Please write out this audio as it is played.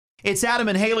It's Adam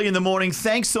and Haley in the morning.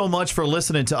 Thanks so much for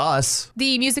listening to us.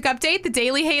 The music update, the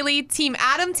Daily Haley, Team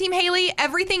Adam, Team Haley,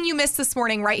 everything you missed this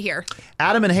morning right here.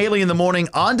 Adam and Haley in the morning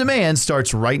on demand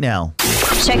starts right now.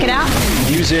 Check it out.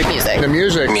 Music. Music. The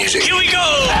music. Music. Here we go.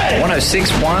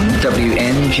 106.1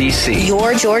 WNGC.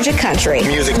 Your Georgia country.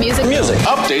 Music. Music. Music.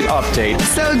 Update.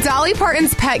 So Dolly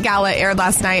Parton's Pet Gala aired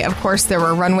last night. Of course, there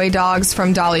were runway dogs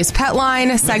from Dolly's Pet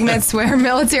Line, segments where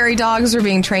military dogs were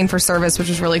being trained for service, which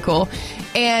was really cool.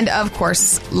 And, of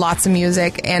course, lots of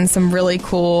music and some really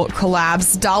cool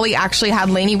collabs. Dolly actually had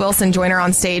Lainey Wilson join her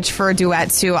on stage for a duet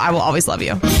to I Will Always Love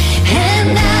You.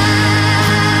 And I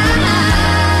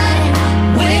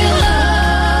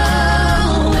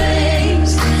will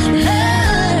always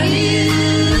love you.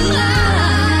 I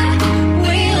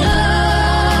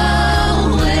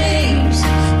will always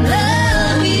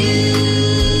love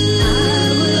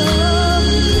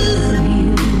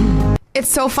you. It's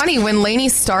so funny. When Lainey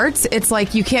starts, it's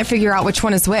like you can't figure out which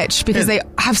one is which because they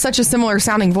have such a similar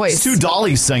sounding voice. It's two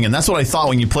Dollys singing. That's what I thought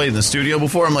when you played in the studio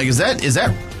before. I'm like, is that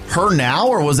her now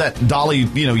or was that Dolly,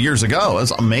 years ago?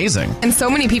 That's amazing. And so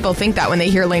many people think that when they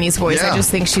hear Lainey's voice. Yeah. I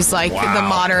just think she's like Wow. the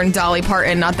modern Dolly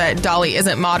Parton. Not that Dolly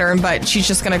isn't modern, but she's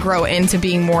just going to grow into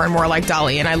being more and more like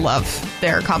Dolly. And I love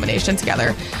their combination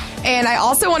together. And I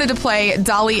also wanted to play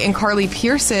Dolly and Carly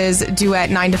Pierce's duet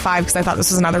 9 to 5 because I thought this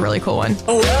was another really cool one. Working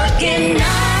 9 to 5,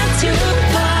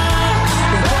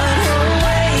 one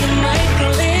away, make a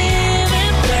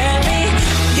living, barely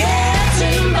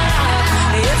getting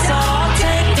by. It's all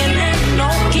taking and no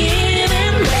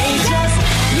giving. They just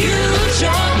use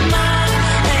your mind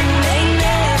and they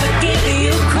never give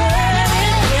you credit.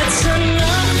 It's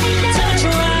enough to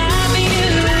drive you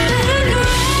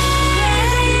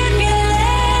crazy.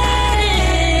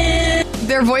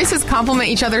 Their voices complement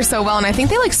each other so well, and I think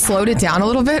they slowed it down a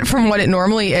little bit from what it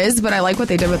normally is, but I like what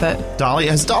they did with it.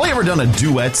 Has Dolly ever done a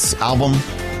duets album?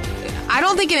 I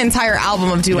don't think an entire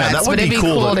album of duets, that would but it'd be be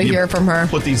cool to you hear from her.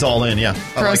 Put these all in, yeah.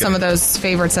 Throw some of those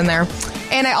favorites in there.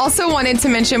 And I also wanted to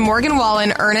mention Morgan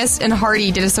Wallen, Ernest, and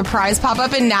Hardy did a surprise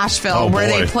pop-up in Nashville where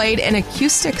they played an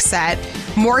acoustic set.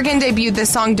 Morgan debuted this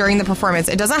song during the performance.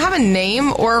 It doesn't have a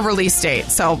name or a release date,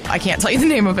 so I can't tell you the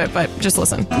name of it, but just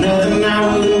listen. Nothing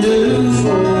I wouldn't do for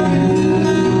you.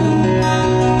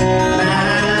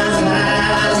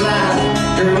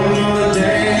 Lies, girl, no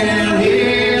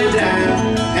downhill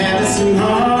down. Having some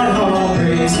hard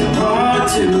breaks, so hard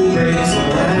to break, so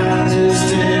I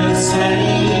just tell the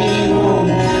same old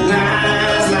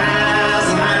lies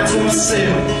to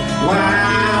myself.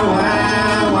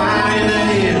 Why in the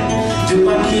hell do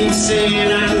I keep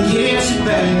saying I can get you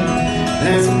back?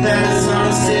 That's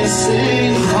honest as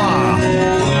saying.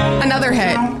 Another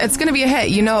hit. It's going to be a hit.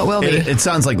 You know it will be. It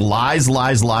sounds like lies,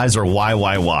 or why.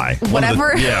 Whatever. One of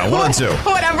the two.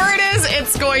 Whatever it is,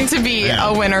 it's going to be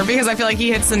a winner because I feel like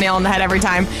he hits the nail on the head every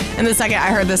time. And the second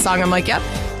I heard this song, I'm like, yep,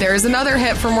 there's another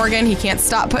hit for Morgan. He can't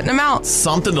stop putting them out.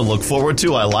 Something to look forward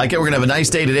to. I like it. We're going to have a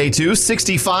nice day today, too.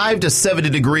 65 to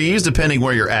 70 degrees, depending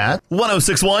where you're at.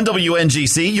 106.1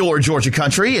 WNGC, your Georgia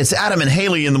country. It's Adam and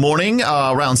Haley in the morning,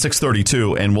 around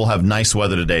 6:32, and we'll have nice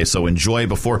weather today, so enjoy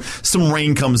before some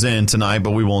rain comes in tonight, but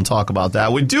we won't talk about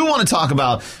that. We do want to talk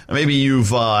about, maybe you've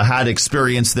had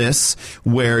experienced this,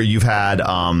 where you've had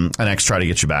an ex try to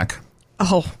get you back.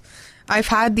 Oh, I've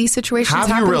had these situations Have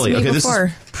happen you really? to me Okay,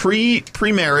 before. this is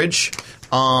pre-marriage.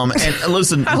 And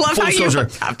listen, I love full how disclosure,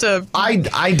 you have to...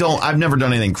 I've never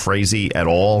done anything crazy at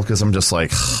all because I'm just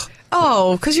like...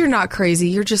 Oh, because you're not crazy.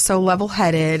 You're just so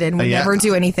level-headed and we never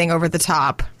do anything over the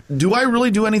top. Do I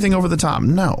really do anything over the top?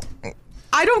 No.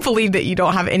 I don't believe that you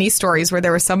don't have any stories where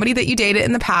there was somebody that you dated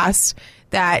in the past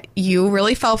that you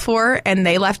really fell for and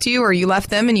they left you or you left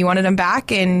them and you wanted them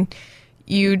back and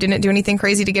you didn't do anything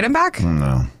crazy to get them back?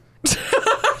 No.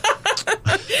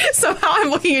 Somehow I'm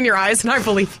looking in your eyes and I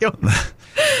believe you.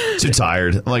 Too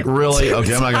tired. I'm like, really?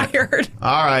 Okay, I'm not tired.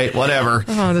 All right, whatever.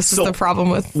 Oh, this is the problem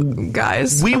with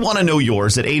guys. We want to know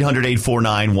yours at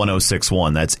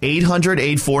 800-849-1061. That's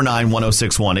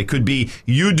 800-849-1061. It could be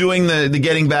you doing the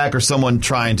getting back or someone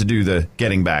trying to do the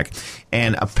getting back.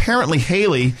 And apparently,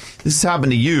 Haley, this has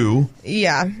happened to you.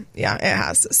 Yeah, it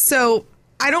has. So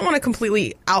I don't want to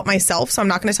completely out myself, so I'm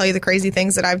not going to tell you the crazy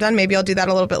things that I've done. Maybe I'll do that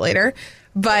a little bit later.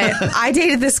 But I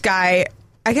dated this guy,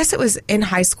 I guess it was in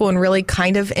high school and really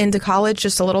kind of into college,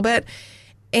 just a little bit.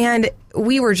 And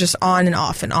we were just on and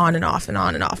off and on and off and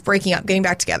on and off, breaking up, getting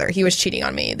back together. He was cheating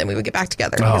on me. Then we would get back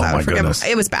together. Oh, I would my forgive him. goodness.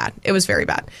 It was bad. It was very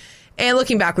bad. And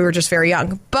looking back, we were just very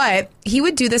young. But he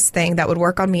would do this thing that would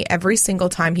work on me every single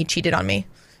time he cheated on me.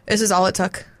 This is all it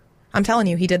took. I'm telling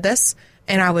you, he did this,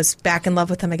 and I was back in love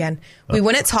with him again. We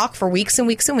wouldn't talk for weeks and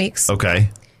weeks and weeks.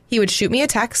 Okay. He would shoot me a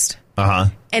text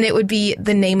and it would be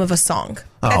the name of a song.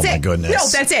 That's Oh, my it. goodness.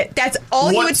 No, that's it. That's all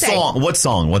he would say. What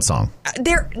song?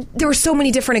 There were so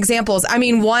many different examples. I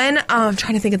mean, one, I'm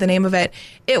trying to think of the name of it.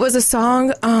 It was a song,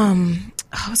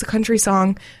 it was a country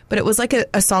song, but it was like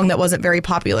a song that wasn't very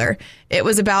popular. It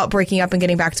was about breaking up and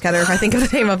getting back together. If I think of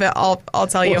the name of it, I'll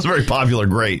tell you. It was very popular,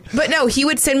 great. But no, he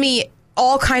would send me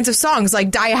all kinds of songs, like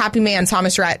Die a Happy Man,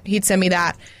 Thomas Rhett. He'd send me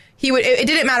that. It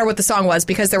didn't matter what the song was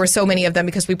because there were so many of them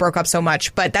because we broke up so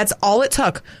much. But that's all it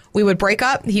took. We would break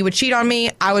up. He would cheat on me.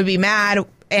 I would be mad.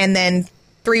 And then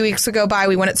 3 weeks would go by.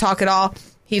 We wouldn't talk at all.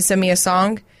 He'd send me a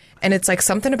song. And it's like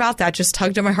something about that just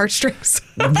tugged at my heartstrings.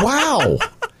 Wow.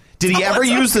 Did he ever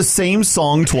use the same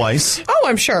song twice? Oh,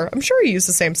 I'm sure. I'm sure he used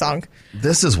the same song.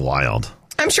 This is wild.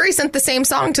 I'm sure he sent the same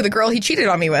song to the girl he cheated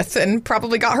on me with and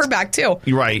probably got her back too.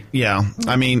 Right, yeah.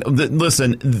 I mean,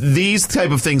 listen, these type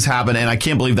of things happen, and I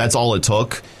can't believe that's all it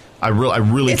took. I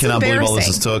really It's cannot believe all this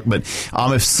embarrassing. took. But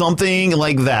if something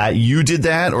like that, you did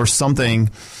that, or somebody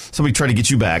tried to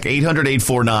get you back,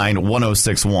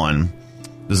 800-849-1061.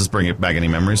 Does this bring back any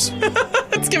memories?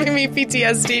 It's giving me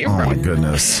PTSD. Oh, my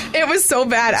goodness. It was so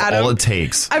bad, Adam. All it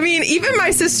takes. I mean, even my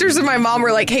sisters and my mom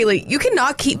were like, Haley, you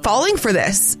cannot keep falling for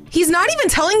this. He's not even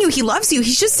telling you he loves you.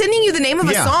 He's just sending you the name of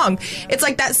a song. It's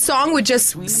like that song would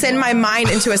just send my mind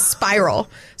into a spiral.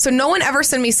 So no one ever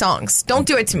send me songs. Don't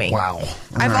do it to me. Wow.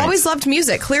 I've always loved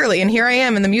music, clearly, and here I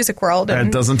am in the music world. That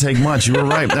And doesn't take much. You were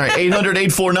right. All right,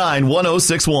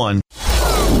 800-849-1061.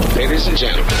 Ladies and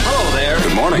gentlemen. Hello there.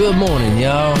 Good morning. Good morning,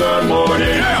 y'all. Good morning.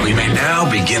 We may now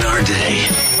begin our day.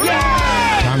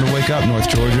 Time to wake up, North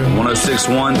Georgia.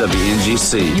 1061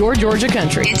 WNGC. Your Georgia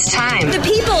country. It's time. The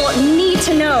people need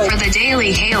to know. For the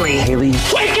Daily Haley.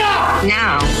 Wake up!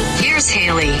 Now, here's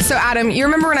Haley. so, Adam, you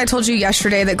remember when I told you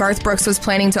yesterday that Garth Brooks was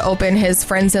planning to open his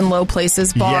Friends in Low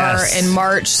Places bar Yes. in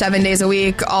March, 7 days a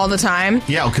week, all the time?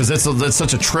 Yeah, because that's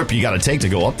such a trip you got to take to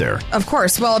go up there. Of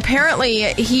course. Well,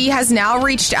 apparently he has now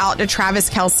reached out to Travis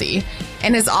Kelce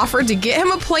and has offered to get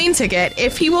him a plane ticket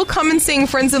if he will come and sing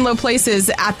Friends in Low Places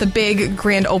at the big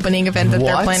grand opening event that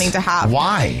they're What? planning to have.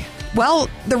 Why? Well,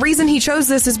 the reason he chose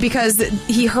this is because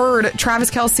he heard Travis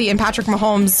Kelce and Patrick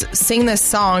Mahomes sing this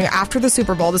song after the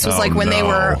Super Bowl. This was Oh, when they no.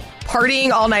 were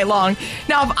partying all night long.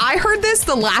 Now, if I heard this,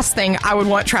 the last thing I would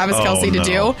want Travis Kelce to no.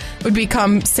 do would be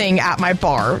come sing at my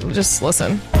bar. Just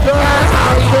listen.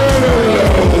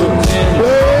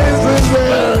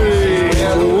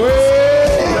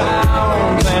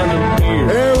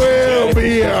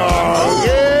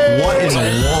 What in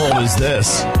the world is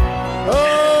this?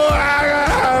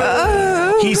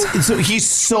 He's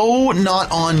so not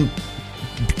on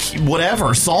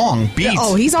whatever song beats.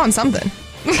 Oh, he's on something.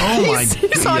 Oh my!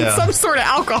 He's on yeah. some sort of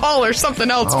alcohol or something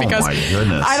else Oh because my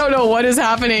goodness. I don't know what is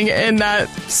happening in that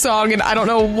song, and I don't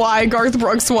know why Garth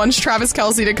Brooks wants Travis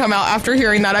Kelce to come out after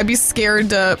hearing that. I'd be scared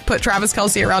to put Travis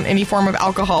Kelce around any form of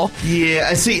alcohol. Yeah,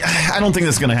 I see. I don't think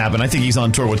that's going to happen. I think he's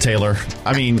on tour with Taylor.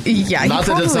 I mean, Yeah, he not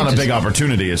that that's probably not a just- big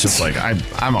opportunity. It's just like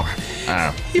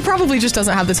He probably just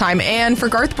doesn't have the time, and for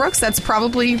Garth Brooks, that's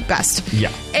probably best.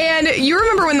 Yeah. And you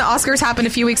remember when the Oscars happened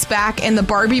a few weeks back, and the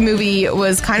Barbie movie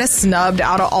was kind of snubbed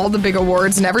out of all the big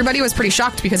awards, and everybody was pretty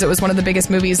shocked because it was one of the biggest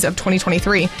movies of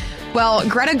 2023. Well,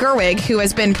 Greta Gerwig, who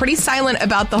has been pretty silent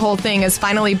about the whole thing, has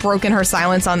finally broken her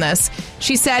silence on this.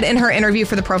 She said in her interview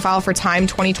for the Profile for Time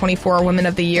 2024 Women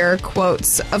of the Year,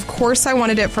 quotes, "Of course I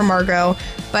wanted it for Margot,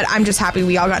 but I'm just happy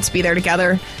we all got to be there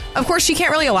together." Of course, she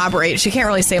can't really elaborate. She can't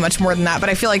really say much more than that, but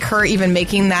I feel like her even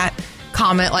making that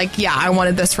comment, like, yeah, I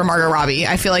wanted this for Margot Robbie,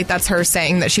 I feel like that's her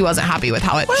saying that she wasn't happy with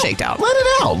how it shaked out. Let it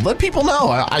out. Let people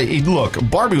know. Look,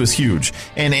 Barbie was huge,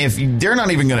 and if they're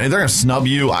not even they're gonna snub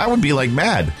you, I would be like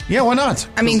mad. Yeah, why not?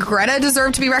 I mean, Greta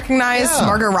deserved to be recognized. Yeah.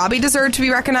 Margot Robbie deserved to be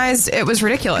recognized. It was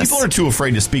ridiculous. People are too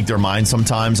afraid to speak their mind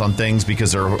sometimes on things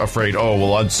because they're afraid, oh,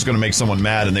 well, I'm just going to make someone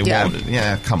mad and they Yeah. won't.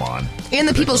 Yeah, come on. In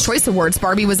the People's Choice Awards,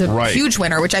 Barbie was a Right. huge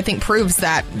winner, which I think proves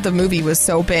that the movie was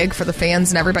so big for the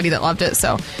fans and everybody that loved it.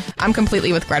 So I'm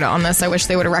completely with Greta on this. I wish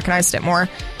they would have recognized it more.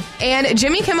 And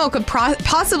Jimmy Kimmel could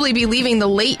possibly be leaving the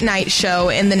late night show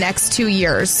in the next 2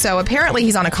 years. So apparently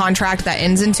he's on a contract that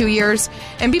ends in 2 years.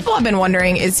 And people have been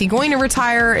wondering, is he going to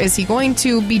retire? Is he going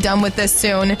to be done with this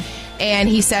soon? And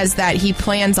he says that he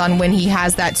plans on, when he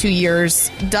has that 2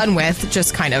 years done with,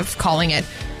 just kind of calling it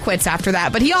quits after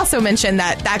that. But he also mentioned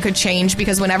that that could change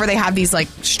because whenever they have these like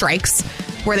strikes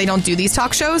where they don't do these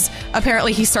talk shows,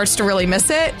 apparently he starts to really miss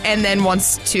it and then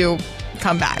wants to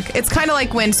come back. It's kind of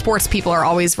like when sports people are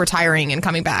always retiring and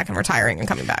coming back and retiring and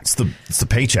coming back. It's the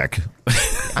paycheck.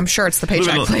 I'm sure it's the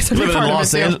paycheck plays a big living in part of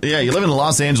Los it, too. Angeles, yeah, you live in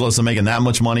Los Angeles and making that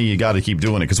much money, you got to keep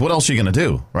doing it. Because what else are you going to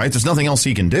do, right? There's nothing else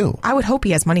he can do. I would hope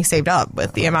he has money saved up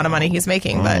with the amount of money he's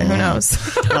making, but who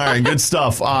knows? All right, good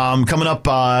stuff. Coming up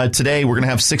today, we're going to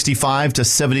have 65 to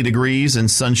 70 degrees and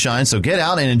sunshine, so get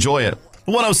out and enjoy it.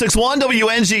 106.1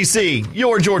 WNGC,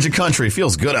 your Georgia country.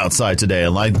 Feels good outside today.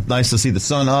 Nice to see the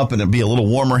sun up and it be a little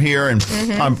warmer here. And,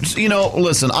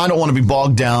 listen, I don't want to be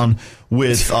bogged down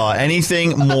with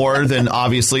anything more than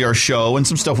obviously our show and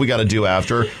some stuff we got to do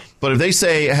after. But if they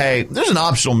say, hey, there's an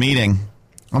optional meeting,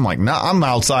 I'm like, nah, I'm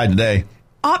outside today.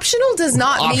 Optional does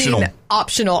not mean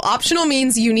optional. Optional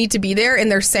means you need to be there,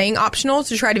 and they're saying optional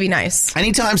to try to be nice.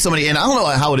 Anytime somebody, and I don't know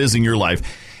how it is in your life,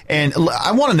 and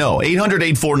I want to know,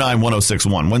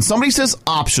 800-849-1061. When somebody says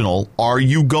optional, are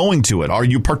you going to it? Are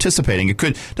you participating? It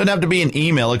doesn't have to be an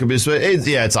email. It could be,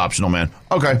 it's optional, man.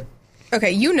 Okay.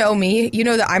 Okay, you know me. You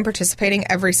know that I'm participating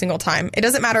every single time. It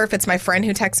doesn't matter if it's my friend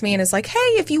who texts me and is like,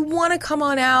 hey, if you want to come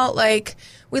on out, like,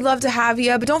 we'd love to have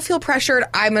you, but don't feel pressured.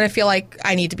 I'm going to feel like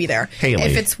I need to be there. Haley.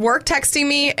 If it's work texting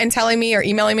me and telling me or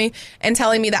emailing me and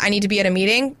telling me that I need to be at a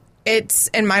meeting, it's,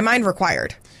 in my mind,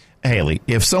 required. Haley,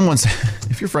 if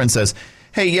your friend says,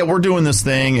 hey, yeah, we're doing this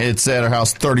thing, it's at our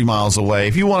house 30 miles away.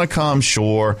 If you want to come,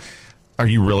 sure. Are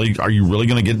you really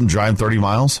going to get and drive 30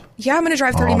 miles? Yeah, I'm going to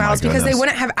drive 30 miles because they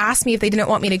wouldn't have asked me if they didn't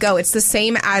want me to go. It's the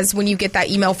same as when you get that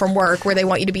email from work where they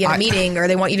want you to be at a meeting or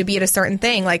they want you to be at a certain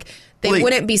thing. Like, they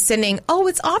wouldn't be sending, oh,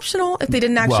 it's optional if they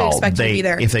didn't actually expect you to be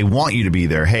there. If they want you to be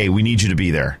there, hey, we need you to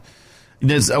be there.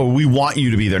 We want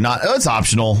you to be there. Not, it's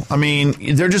optional. I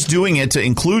mean, they're just doing it to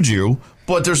include you,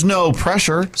 but there's no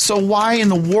pressure. So why in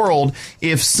the world,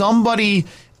 if somebody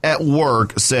at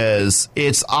work says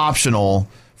it's optional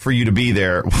for you to be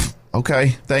there,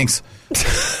 okay, thanks.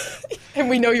 And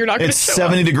we know you're not going to show up. It's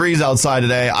 70 degrees outside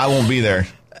today. I won't be there.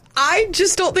 I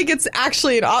just don't think it's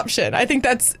actually an option. I think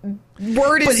that's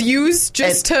word is used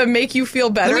just to make you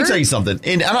feel better. Let me tell you something,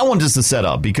 and I don't want this to set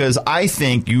up because I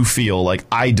think you feel like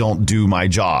I don't do my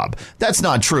job. That's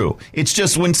not true. It's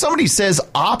just when somebody says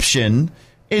option,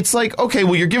 it's like, okay,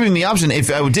 well, you're giving me the option.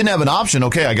 If I didn't have an option,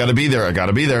 okay, I got to be there. I got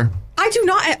to be there. I do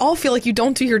not at all feel like you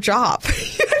don't do your job. I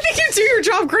think you do your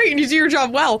job great and you do your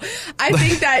job well. I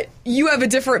think that you have a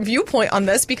different viewpoint on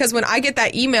this because when I get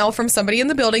that email from somebody in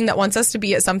the building that wants us to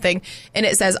be at something and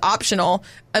it says optional,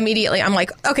 immediately I'm like,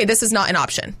 okay, this is not an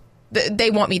option. They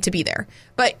want me to be there.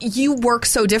 But you work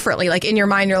so differently. Like in your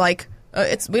mind, you're like,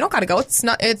 we don't got to go. It's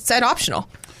said optional.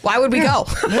 Why would we go?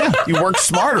 Yeah, you work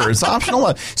smarter. It's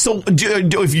optional. So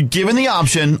if you're given the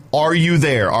option, are you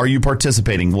there? Are you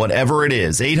participating? Whatever it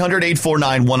is.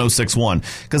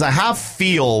 800-849-1061. Because I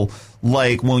feel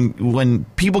like when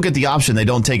people get the option, they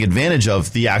don't take advantage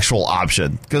of the actual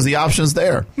option because the option's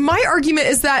there. My argument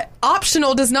is that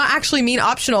optional does not actually mean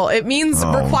optional. It means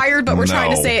required, but we're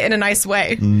trying to say it in a nice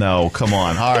way. No, come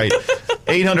on. All right.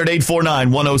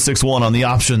 800-849-1061 on the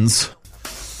options.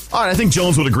 All right, I think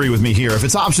Jones would agree with me here. If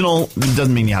it's optional, it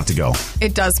doesn't mean you have to go.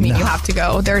 It does mean you have to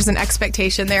go. There's an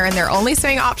expectation there, and they're only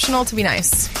saying optional to be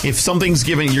nice. If something's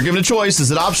you're given a choice,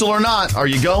 is it optional or not? Are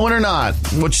you going or not?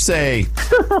 What you say?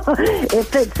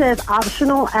 If it says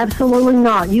optional, absolutely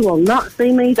not. You will not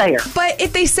see me there. But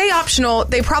if they say optional,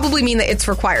 they probably mean that it's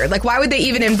required. Like, why would they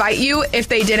even invite you if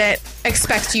they didn't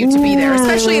expect you to be there,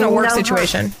 especially in a work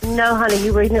situation? No, honey,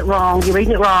 you're reading it wrong. You're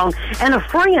reading it wrong. And a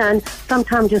friend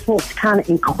sometimes just wants to kind of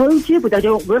include you, but they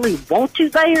don't really want you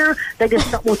there. They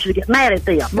just don't want you to get mad at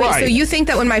them. Wait, so you think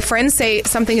that when my friends say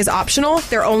something is optional,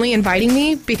 they're only inviting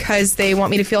me because they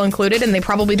want me to feel included and they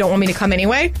probably don't want me to come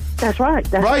anyway? That's right.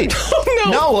 That's right. Oh,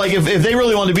 no. No, like if they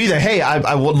really want to be there, hey,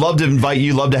 I would love to invite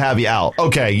you, love to have you out.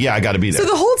 Okay, yeah, I got to be there. So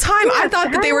the whole time I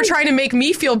thought that they were trying to make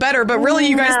me feel better, but really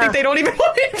you guys think they don't even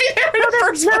want me to be there in the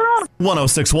first place.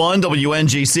 1061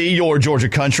 WNGC, your Georgia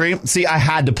country. See, I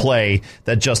had to play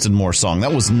that Justin Moore song.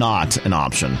 That was not an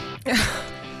option.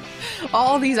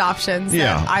 All these options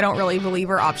that I don't really believe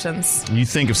are options. You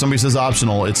think if somebody says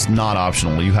optional, it's not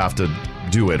optional. You have to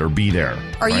do it or be there.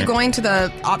 Are you going to the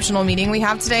optional meeting we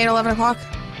have today at 11 o'clock?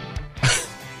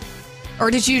 Or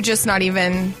did you just not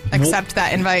even accept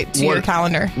that invite to your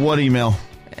calendar? What email?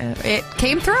 It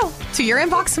came through to your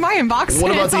inbox, to my inbox.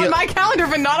 What about it's on my calendar,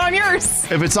 but not on yours.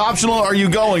 If it's optional, are you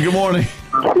going? Good morning.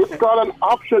 It's called an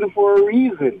option for a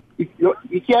reason.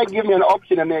 You can't give me an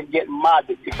option and then get mad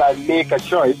if I make a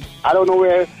choice. I don't know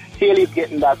where Haley's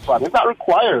getting that fun. It's not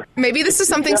required. Maybe this is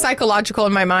something psychological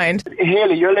in my mind.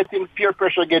 Haley, you're letting peer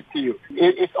pressure get to you.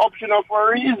 It's optional for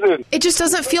a reason. It just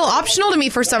doesn't feel optional to me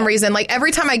for some reason. Like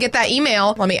every time I get that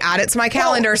email, let me add it to my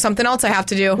calendar or something else I have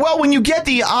to do. Well, when you get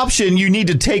the option, you need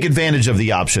to take advantage of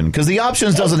the option because the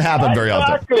options doesn't happen very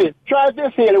often. Exactly. Try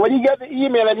this, Haley. When you get the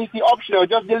email and you see optional,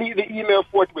 just delete the email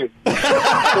forthwith.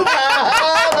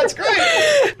 Oh, that's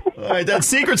great. All right, that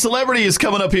secret celebrity is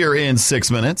coming up here in 6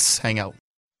 minutes. Hang out.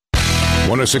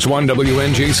 106.1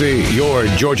 WNGC, your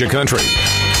Georgia country.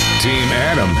 Team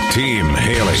Adam, Team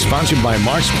Haley. Sponsored by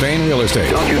Mark Spain Real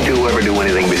Estate. Don't you two ever do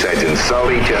anything besides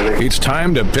insult each other? It's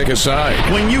time to pick a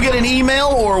side. When you get an email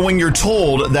or when you're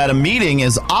told that a meeting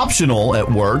is optional at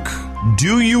work,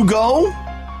 do you go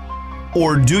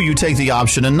or do you take the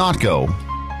option and not go?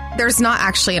 There's not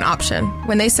actually an option.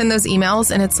 When they send those emails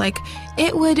and it's like,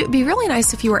 it would be really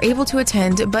nice if you were able to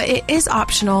attend, but it is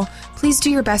optional. Please do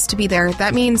your best to be there.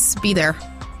 That means be there.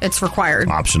 It's required.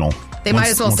 Optional. They might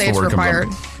as well say it's required.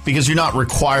 Because you're not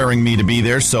requiring me to be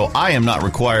there, so I am not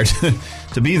required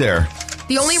to be there.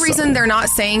 The only reason they're not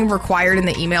saying required in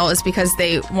the email is because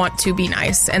they want to be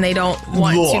nice and they don't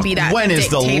want to be that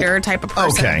dictator type of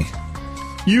person. Okay.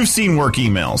 You've seen work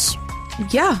emails.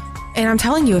 Yeah. And I'm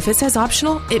telling you, if it says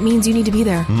optional, it means you need to be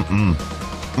there.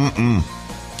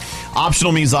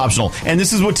 Optional means optional. And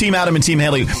this is what Team Adam and Team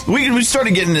Haley, we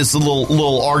started getting this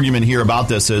little argument here about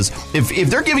this is if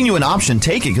they're giving you an option,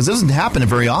 take it because it doesn't happen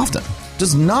very often. It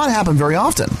does not happen very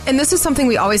often. And this is something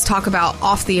we always talk about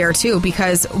off the air too,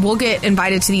 because we'll get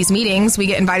invited to these meetings. We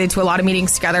get invited to a lot of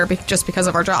meetings together just because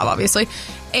of our job, obviously.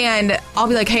 And I'll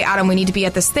be like, hey, Adam, we need to be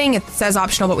at this thing. It says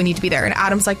optional, but we need to be there. And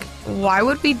Adam's like, why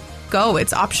would we go?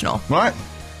 It's optional. Right.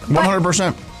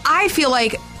 100%. I feel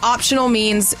like optional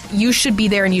means you should be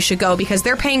there and you should go because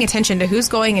they're paying attention to who's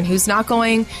going and who's not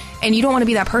going. And you don't want to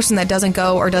be that person that doesn't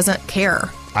go or doesn't care.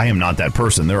 I am not that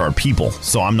person. There are people,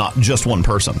 so I'm not just one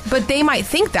person. But they might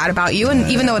think that about you,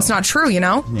 and even though it's not true, you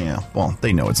know? Yeah, well,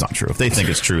 they know it's not true. If they think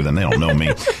it's true, then they don't know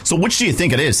me. So which do you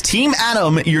think it is? Team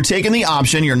Adam, you're taking the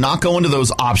option. You're not going to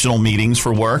those optional meetings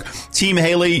for work. Team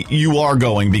Haley, you are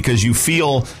going because you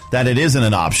feel that it isn't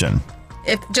an option.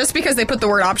 Just because they put the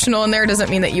word optional in there doesn't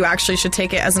mean that you actually should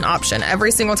take it as an option.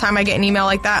 Every single time I get an email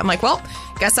like that, I'm like, well,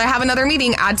 guess I have another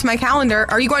meeting. Add to my calendar.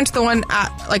 Are you going to the one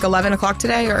at like 11 o'clock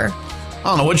today? Or I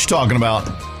don't know what you're talking about.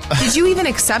 Did you even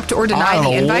accept or deny the invite?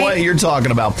 I don't know what you're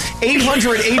talking about.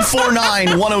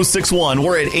 800-849-1061.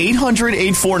 We're at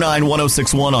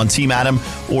 800-849-1061 on Team Adam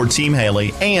or Team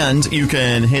Haley. And you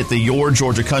can hit the Your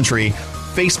Georgia Country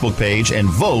Facebook page and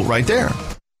vote right there.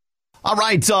 All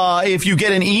right, if you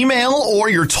get an email or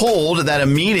you're told that a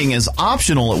meeting is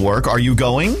optional at work, are you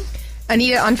going?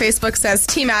 Anita on Facebook says,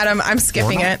 Team Adam, I'm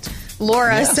skipping it.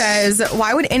 Laura says,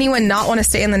 why would anyone not want to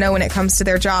stay in the know when it comes to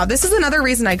their job? This is another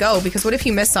reason I go, because what if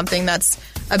you miss something that's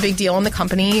a big deal in the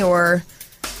company or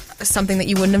something that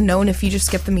you wouldn't have known if you just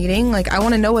skipped the meeting? Like, I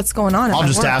want to know what's going on. I'll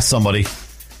just ask somebody,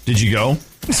 did you go?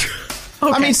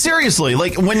 Okay. I mean, seriously,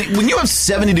 like when you have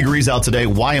 70 degrees out today,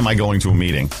 why am I going to a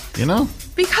meeting? You know?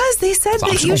 Because they said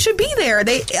that you should be there. A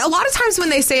lot of times when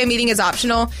they say a meeting is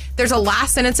optional, there's a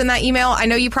last sentence in that email. I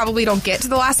know you probably don't get to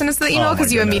the last sentence of the email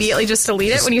because you immediately just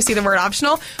delete it when you see the word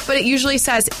optional. But it usually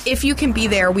says, if you can be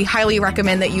there, we highly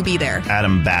recommend that you be there.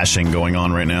 Adam bashing going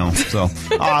on right now. So,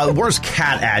 where's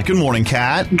Kat at? Good morning,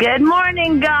 Kat. Good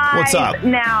morning, guys. What's up?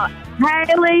 Now,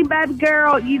 Haley, baby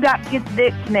girl, you got to get the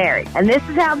dictionary. And this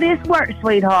is how this works,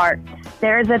 sweetheart.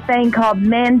 There's a thing called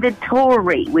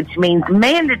mandatory, which means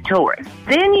mandatory.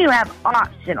 Then you have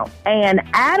optional. And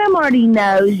Adam already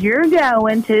knows you're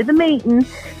going to the meeting,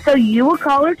 so you will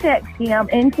call or text him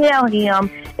and tell him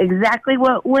exactly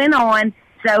what went on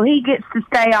so he gets to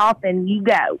stay off and you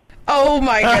go. Oh,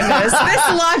 my goodness. This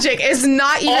logic is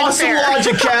not even fair. Awesome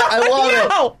logic, Kat. I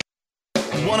love it.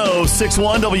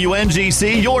 106.1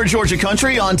 WNGC, your Georgia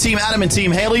Country on Team Adam and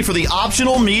Team Haley for the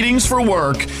optional meetings for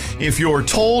work. If you're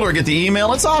told or get the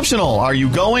email, it's optional. Are you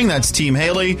going? That's Team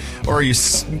Haley. Or are you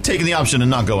taking the option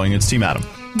and not going? It's Team Adam.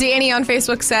 Danny on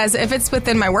Facebook says, if it's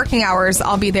within my working hours,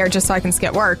 I'll be there just so I can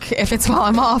skip work. If it's while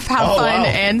I'm off, have fun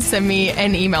and send me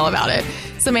an email about it.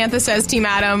 Samantha says, Team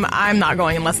Adam, I'm not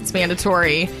going unless it's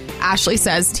mandatory. Ashley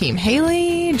says, Team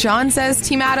Haley. John says,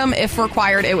 Team Adam, if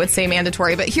required, it would say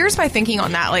mandatory. But here's my thinking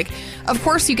on that. Like, of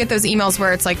course, you get those emails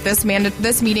where it's like, this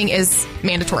meeting is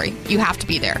mandatory. You have to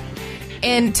be there.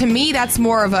 And to me, that's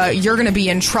more of a, you're going to be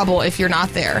in trouble if you're not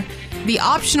there. The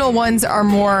optional ones are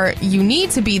more, you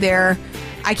need to be there.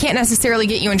 I can't necessarily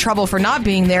get you in trouble for not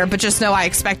being there, but just know I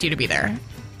expect you to be there.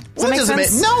 Does that make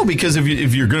sense? No, because if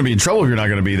you're going to be in trouble if you're not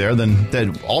going to be there,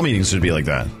 then all meetings should be like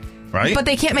that. Right. But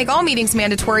they can't make all meetings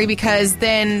mandatory because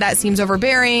then that seems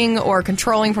overbearing or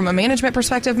controlling from a management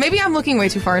perspective. Maybe I'm looking way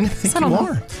too far into this. I don't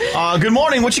know. Good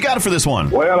morning. What you got for this one?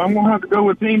 Well, I'm going to have to go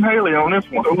with Team Haley on this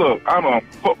one. So look, I'm a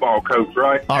football coach,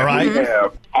 right? All right. And we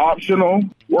have optional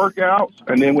workouts,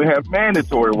 and then we have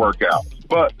mandatory workouts.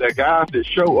 But the guys that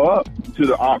show up to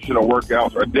the optional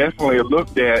workouts are definitely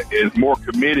looked at as more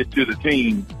committed to the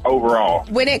team overall.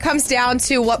 When it comes down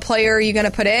to what player are you going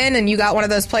to put in, and you got one of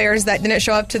those players that didn't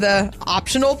show up to the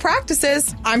optional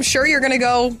practices, I'm sure you're going to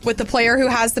go with the player who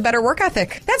has the better work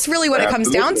ethic. That's really what it comes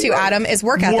down to, Adam, is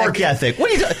work ethic. Work ethic.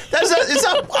 What are you doing? It's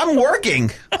not, I'm working.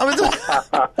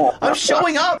 I'm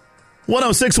showing up.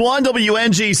 106.1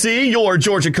 WNGC, your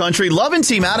Georgia Country. Loving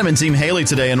Team Adam and Team Haley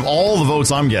today, and all the votes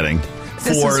I'm getting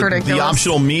for the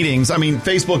optional meetings. I mean,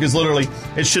 Facebook is literally,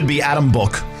 it should be Adam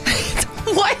Book.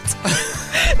 What?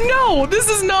 No, this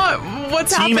is not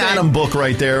what's happening. Team Adam Book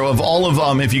right there of all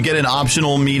of if you get an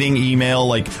optional meeting email,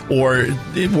 like, or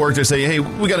at work they say, hey,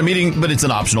 we got a meeting, but it's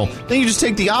an optional. Then you just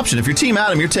take the option. If you're Team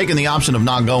Adam, you're taking the option of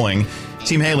not going.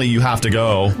 Team Haley, you have to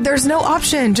go. There's no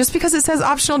option. Just because it says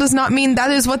optional does not mean that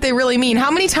is what they really mean.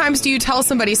 How many times do you tell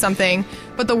somebody something,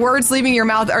 but the words leaving your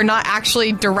mouth are not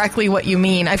actually directly what you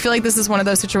mean? I feel like this is one of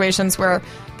those situations where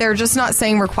they're just not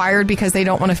saying required because they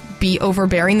don't want to be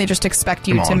overbearing. They just expect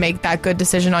you to make that good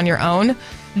decision on your own.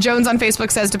 Jones on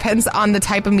Facebook says, depends on the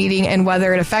type of meeting and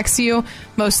whether it affects you.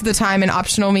 Most of the time, an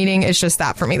optional meeting is just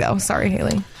that for me, though. Sorry,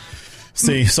 Haley.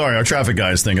 See, sorry, our traffic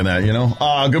guy is thinking that, you know.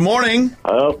 Good morning.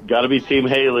 Oh, got to be Team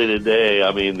Haley today.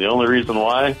 I mean, the only reason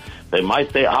why, they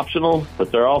might say optional, but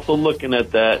they're also looking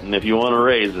at that. And if you want to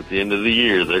raise at the end of the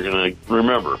year, they're going to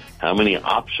remember how many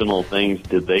optional things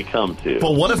did they come to.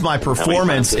 But what if my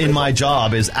performance in my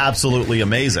job is absolutely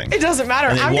amazing? It doesn't matter.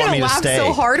 I'm going to laugh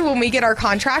so hard when we get our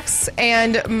contracts,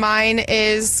 and mine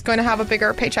is going to have a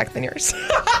bigger paycheck than yours.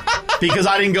 Because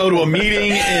I didn't go to a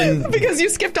meeting in because you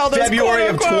skipped all those February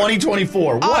of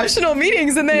 2024. What? Optional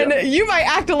meetings, and then you might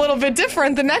act a little bit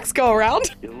different the next go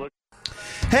around.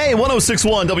 Hey,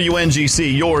 106.1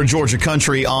 WNGC, your Georgia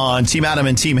Country on Team Adam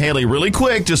and Team Haley. Really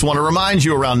quick, just want to remind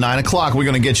you around 9 o'clock, we're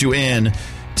going to get you in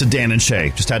to Dan and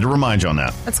Shay. Just had to remind you on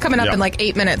that. That's coming up in like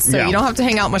 8 minutes, so you don't have to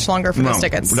hang out much longer for those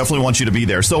tickets. We definitely want you to be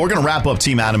there. So we're going to wrap up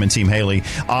Team Adam and Team Haley.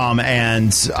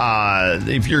 And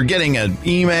if you're getting an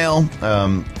email,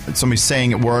 somebody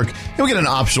saying at work, you'll get an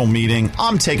optional meeting.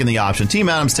 I'm taking the option. Team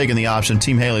Adam's taking the option.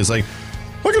 Team Haley's like,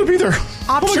 we're going to be there.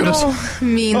 Optional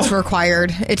means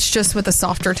required. It's just with a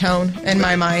softer tone in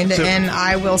my mind, and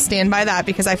I will stand by that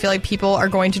because I feel like people are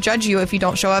going to judge you if you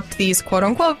don't show up to these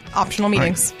quote-unquote optional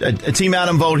meetings. Right. A Team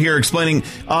Adam vote here explain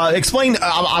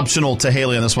optional to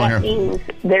Haley on this one here. Means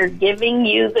they're giving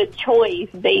you the choice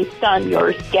based on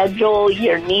your schedule,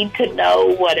 your need to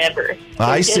know, whatever.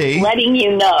 I see. Just letting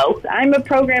you know. I'm a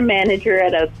program manager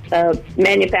at a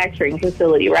manufacturing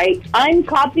facility, right? I'm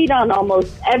copied on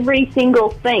almost every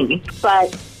single thing, but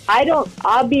I don't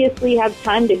obviously have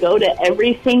time to go to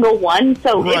every single one.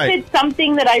 So if it's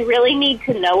something that I really need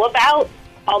to know about,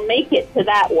 I'll make it to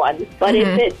that one. But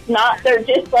if it's not, they're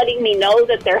just letting me know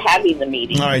that they're having the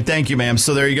meeting. All right, thank you, ma'am.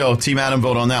 So there you go. Team Adam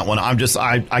vote on that one.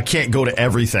 I can't go to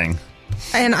everything.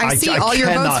 And I see all your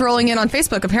votes rolling in on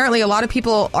Facebook. Apparently, a lot of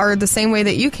people are the same way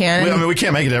that you can. We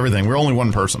can't make it to everything. We're only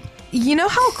one person. You know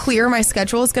how clear my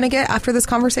schedule is going to get after this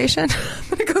conversation? I'm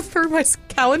going to go through my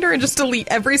calendar and just delete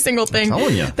every single thing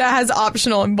that has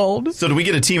optional in bold. So do we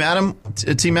get a Team Adam?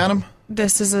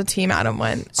 This is a Team Adam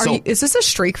win. Is this a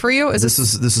streak for you? This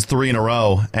is 3 in a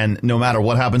row, and no matter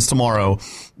what happens tomorrow,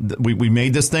 we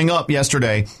made this thing up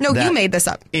yesterday. No, you made this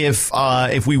up. If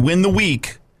we win the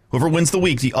week, whoever wins the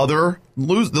week, the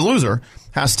loser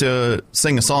has to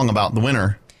sing a song about the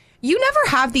winner. You never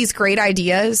have these great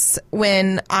ideas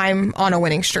when I'm on a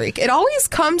winning streak. It always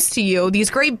comes to you,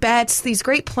 these great bets, these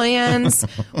great plans,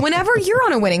 whenever you're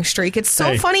on a winning streak. It's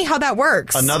so funny how that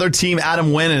works. Another Team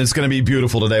Adam win, and it's going to be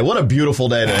beautiful today. What a beautiful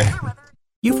day today.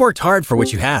 You've worked hard for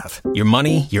what you have. Your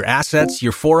money, your assets,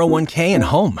 your 401k, and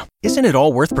home. Isn't it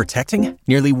all worth protecting?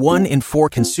 Nearly 1 in 4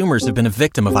 consumers have been a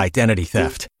victim of identity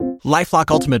theft. LifeLock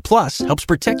Ultimate Plus helps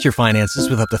protect your finances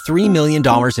with up to $3 million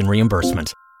in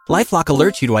reimbursement. LifeLock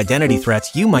alerts you to identity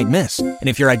threats you might miss. And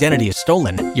if your identity is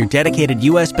stolen, your dedicated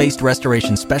U.S.-based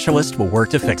restoration specialist will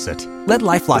work to fix it. Let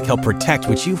LifeLock help protect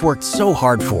what you've worked so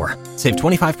hard for. Save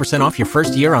 25% off your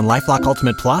first year on LifeLock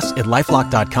Ultimate Plus at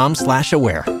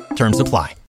LifeLock.com/aware. Terms apply.